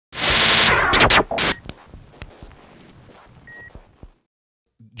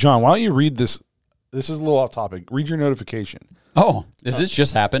John, why don't you read this? This is a little off topic. Read your notification. Oh, does this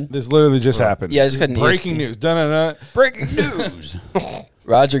just happen? This literally just happened. Yeah, it's got an breaking news. Dun-dun-dun. Breaking news.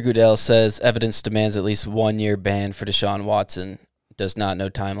 Roger Goodell says evidence demands at least 1 year ban for Deshaun Watson. Does not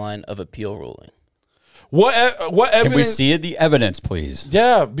know timeline of appeal ruling. What evidence? Can we see the evidence, please?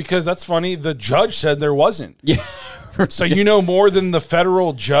 Yeah, because that's funny. The judge said there wasn't. Yeah. So you know more than the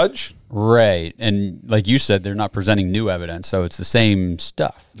federal judge? Right. And like you said, they're not presenting new evidence, so it's the same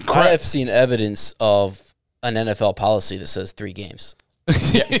stuff. I have seen evidence of an NFL policy that says 3 games.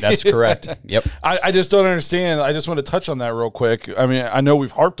 Yeah, that's correct. Yep. I just don't understand. I just want to touch on that real quick. I mean, I know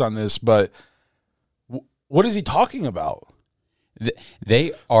we've harped on this, but what is he talking about?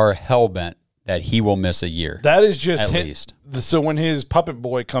 They are hell-bent that he will miss a year. That is just at least. So when his puppet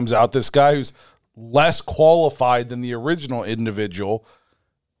boy comes out, this guy who's less qualified than the original individual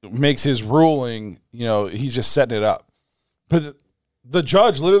makes his ruling, you know, he's just setting it up. But the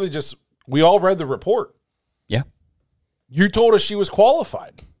judge literally just, we all read the report. Yeah. You told us she was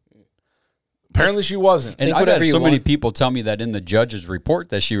qualified. Apparently she wasn't. And I've had so many people tell me that in the judge's report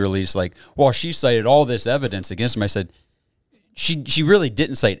that she released, like, well, she cited all this evidence against him. I said, she really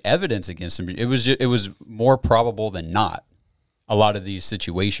didn't cite evidence against him. It was more probable than not, a lot of these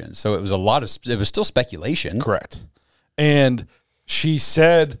situations. So it was it was still speculation. Correct. And she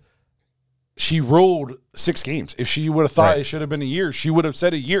said she ruled 6 games. If she would have thought it should have been a year, she would have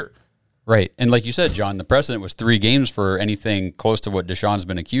said a year. Right. And like you said, John, the precedent was 3 games for anything close to what Deshaun's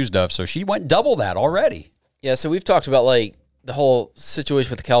been accused of. So she went double that already. Yeah, so we've talked about, like, the whole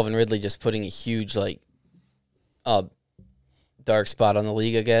situation with Calvin Ridley just putting a huge, like, dark spot on the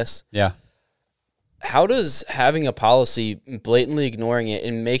league, I guess. Yeah. How does having a policy, blatantly ignoring it,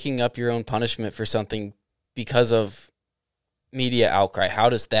 and making up your own punishment for something because of media outcry, how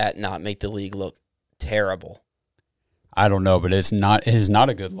does that not make the league look terrible? I don't know, but it is not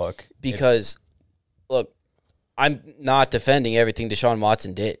a good look. Because, look, I'm not defending everything Deshaun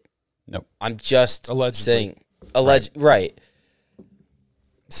Watson did. Nope. I'm just Allegedly. saying, right.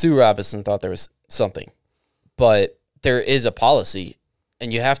 Sue Robinson thought there was something. But there is a policy,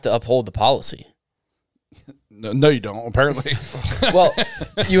 and you have to uphold the policy. No, you don't, apparently. Well,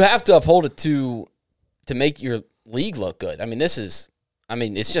 you have to uphold it to make your league look good. I mean, it's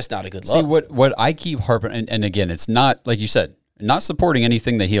just not a good look. See, what I keep harping, and again, it's not, like you said, not supporting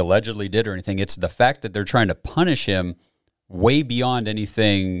anything that he allegedly did or anything. It's the fact that they're trying to punish him way beyond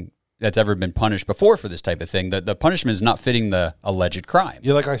anything that's ever been punished before for this type of thing. The punishment is not fitting the alleged crime.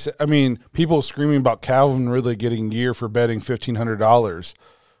 Yeah, like I said, I mean, people screaming about Calvin Ridley getting a year for betting $1,500.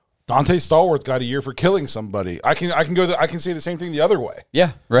 Dante Stallworth got a year for killing somebody. I can say the same thing the other way.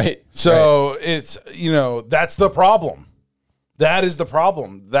 Yeah, right. So it's, that's the problem. That is the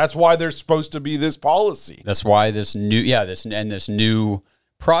problem. That's why there's supposed to be this policy. That's why this new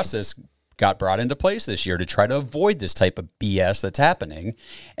process got brought into place this year to try to avoid this type of BS that's happening.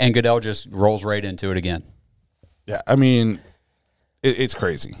 And Goodell just rolls right into it again. Yeah, I mean, it's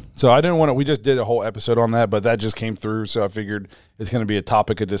crazy. So I didn't want to, we just did a whole episode on that, but that just came through. So I figured it's going to be a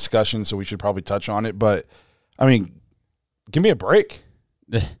topic of discussion. So we should probably touch on it. But I mean, give me a break.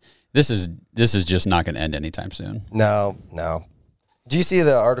 This is just not going to end anytime soon. No. Do you see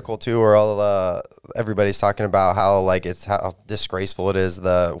the article too, where all everybody's talking about how disgraceful it is,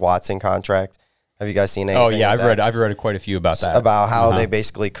 the Watson contract? Have you guys seen anything? Oh yeah, I've read quite a few about that. About how they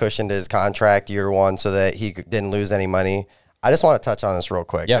basically cushioned his contract year 1 so that he didn't lose any money. I just want to touch on this real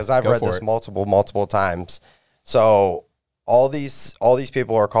quick because I've read this multiple times. So all these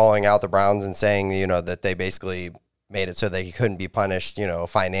people are calling out the Browns and saying that they basically made it so that he couldn't be punished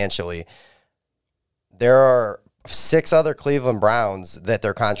financially. There are 6 other Cleveland Browns that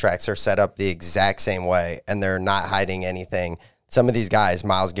their contracts are set up the exact same way, and they're not hiding anything. Some of these guys,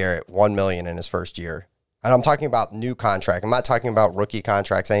 Myles Garrett, $1 million in his first year. And I'm talking about new contract. I'm not talking about rookie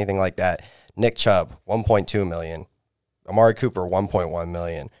contracts, anything like that. Nick Chubb, $1.2 million. Amari Cooper, $1.1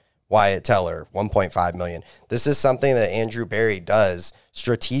 million. Wyatt Teller, $1.5 million. This is something that Andrew Berry does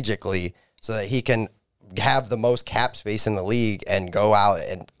strategically so that he can have the most cap space in the league and go out.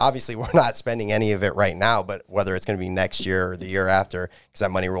 And obviously we're not spending any of it right now, but whether it's going to be next year or the year after, because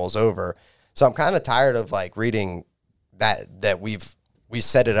that money rolls over. So I'm kind of tired of reading that we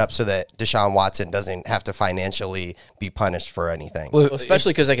set it up so that Deshaun Watson doesn't have to financially be punished for anything. Well,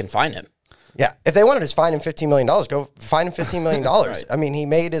 especially because they can fine him. Yeah. If they wanted to fine him $15 million, go fine him $15 million. Right. I mean, he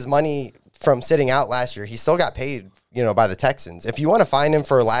made his money from sitting out last year. He still got paid, by the Texans. If you want to fine him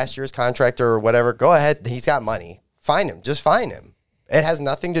for last year's contract or whatever, go ahead. He's got money. Fine him. Just fine him. It has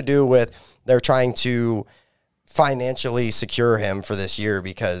nothing to do with they're trying to financially secure him for this year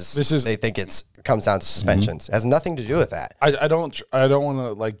because they think it's comes down to suspensions. It has nothing to do with that. I don't want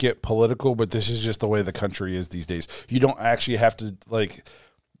to like get political, but this is just the way the country is these days. You don't actually have to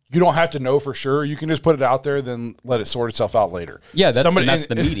you don't have to know for sure. You can just put it out there, then let it sort itself out later. Yeah, that's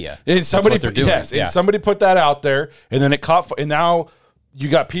the media. And somebody, that's what they're doing. Yes, and somebody put that out there, and then it caught. And now you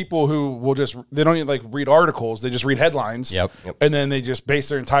got people who will they don't even like read articles. They just read headlines. Yep. And then they just base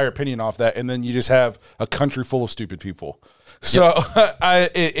their entire opinion off that. And then you just have a country full of stupid people. So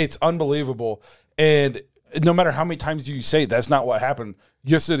it's unbelievable. And no matter how many times you say that's not what happened.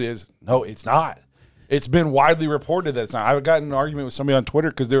 Yes, it is. No, it's not. It's been widely reported that it's not. I got in an argument with somebody on Twitter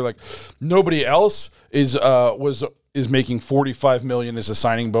because they were like, nobody else is making $45 million as a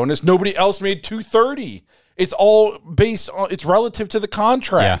signing bonus. Nobody else made $230. It's all based on, it's relative to the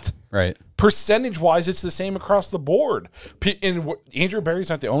contract. Yeah, right. Percentage wise, it's the same across the board. And Andrew Berry's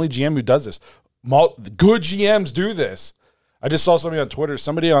not the only GM who does this. Good GMs do this. I just saw somebody on Twitter.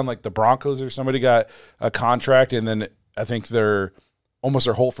 Somebody on like the Broncos or somebody got a contract, and then I think their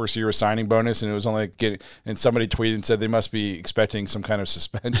whole first year was signing bonus, and it was only and somebody tweeted and said they must be expecting some kind of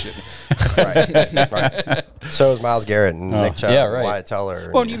suspension. Right. So is Myles Garrett and Nick Chubb, and Wyatt Teller.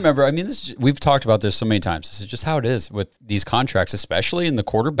 Well, and you remember, I mean, we've talked about this so many times. This is just how it is with these contracts, especially in the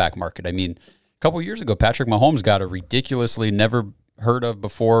quarterback market. I mean, a couple of years ago, Patrick Mahomes got a ridiculously never heard of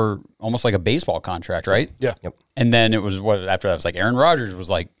before, almost like a baseball contract, right? Yeah. Yep. And then it was after that was like Aaron Rodgers was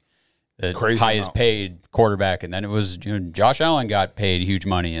like the highest paid quarterback, and then it was Josh Allen got paid huge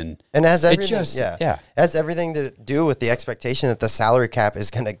money, and has everything it has everything to do with the expectation that the salary cap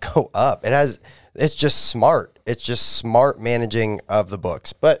is going to go up. It's just smart. It's just smart managing of the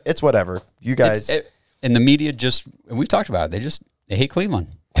books, but it's whatever. You guys and the media and we've talked about it. They hate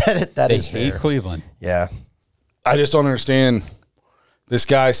Cleveland. They hate Cleveland. Yeah, I just don't understand. This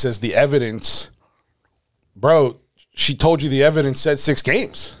guy says the evidence, bro. She told you the evidence said 6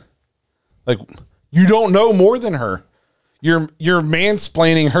 games. Like, you don't know more than her. You're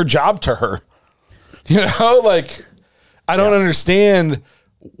mansplaining her job to her. You know, like, I don't understand.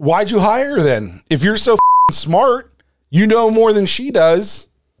 Why'd you hire her then? If you're so smart, you know more than she does,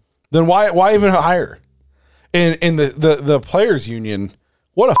 then why even hire? And the players union,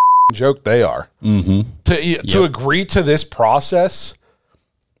 what a joke they are. Mm-hmm. To agree to this process.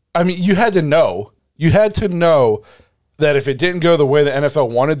 I mean, you had to know. You had to know that if it didn't go the way the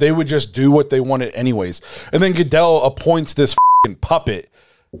NFL wanted, they would just do what they wanted anyways. And then Goodell appoints this puppet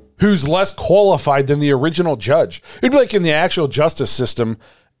who's less qualified than the original judge. It'd be like in the actual justice system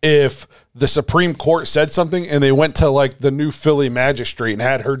if the Supreme Court said something and they went to like the new Philly magistrate and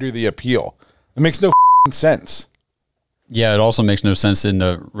had her do the appeal. It makes no sense. Yeah, it also makes no sense in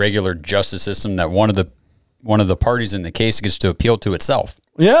the regular justice system that one of the parties in the case gets to appeal to itself.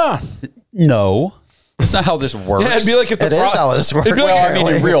 Yeah. No. That's not how this works. Yeah, it'd be like if it is how this works. Well, I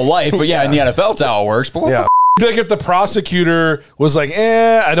mean, in real life, but in the NFL, it's how it works. But it'd be like if the prosecutor was like,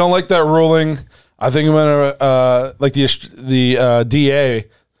 I don't like that ruling. I think I'm going to, like the DA,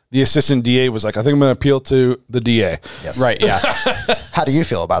 the assistant DA was like, I think I'm going to appeal to the DA. Yes. Right, yeah. How do you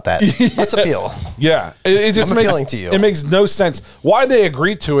feel about that? Let's appeal. Yeah. It just I'm appealing to you. It makes no sense. Why they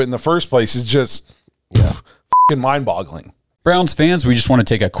agreed to it in the first place is just mind-boggling. Browns fans, we just want to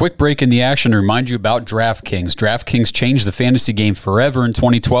take a quick break in the action to remind you about DraftKings. DraftKings changed the fantasy game forever in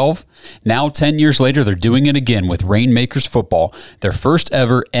 2012. Now, 10 years later, they're doing it again with Rainmakers Football, their first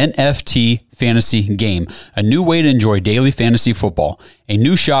ever NFT fantasy game. A new way to enjoy daily fantasy football, a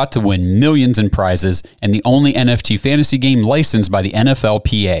new shot to win millions in prizes, and the only NFT fantasy game licensed by the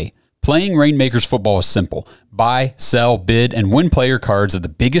NFLPA. Playing Rainmakers Football is simple. Buy, sell, bid, and win player cards of the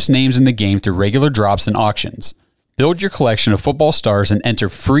biggest names in the game through regular drops and auctions. Build your collection of football stars and enter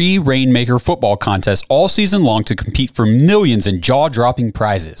free Rainmaker football contests all season long to compete for millions in jaw-dropping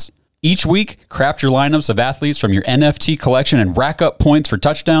prizes. Each week, craft your lineups of athletes from your NFT collection and rack up points for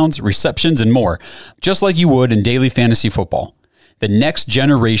touchdowns, receptions, and more, just like you would in daily fantasy football. The next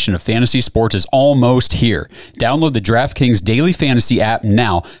generation of fantasy sports is almost here. Download the DraftKings Daily Fantasy app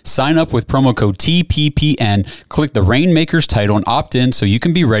now. Sign up with promo code TPPN. Click the Rainmakers title and opt in so you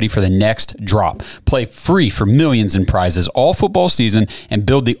can be ready for the next drop. Play free for millions in prizes all football season and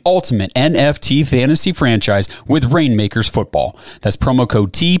build the ultimate NFT fantasy franchise with Rainmakers Football. That's promo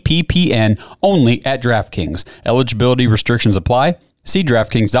code TPPN only at DraftKings. Eligibility restrictions apply. See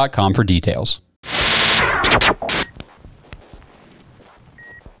DraftKings.com for details.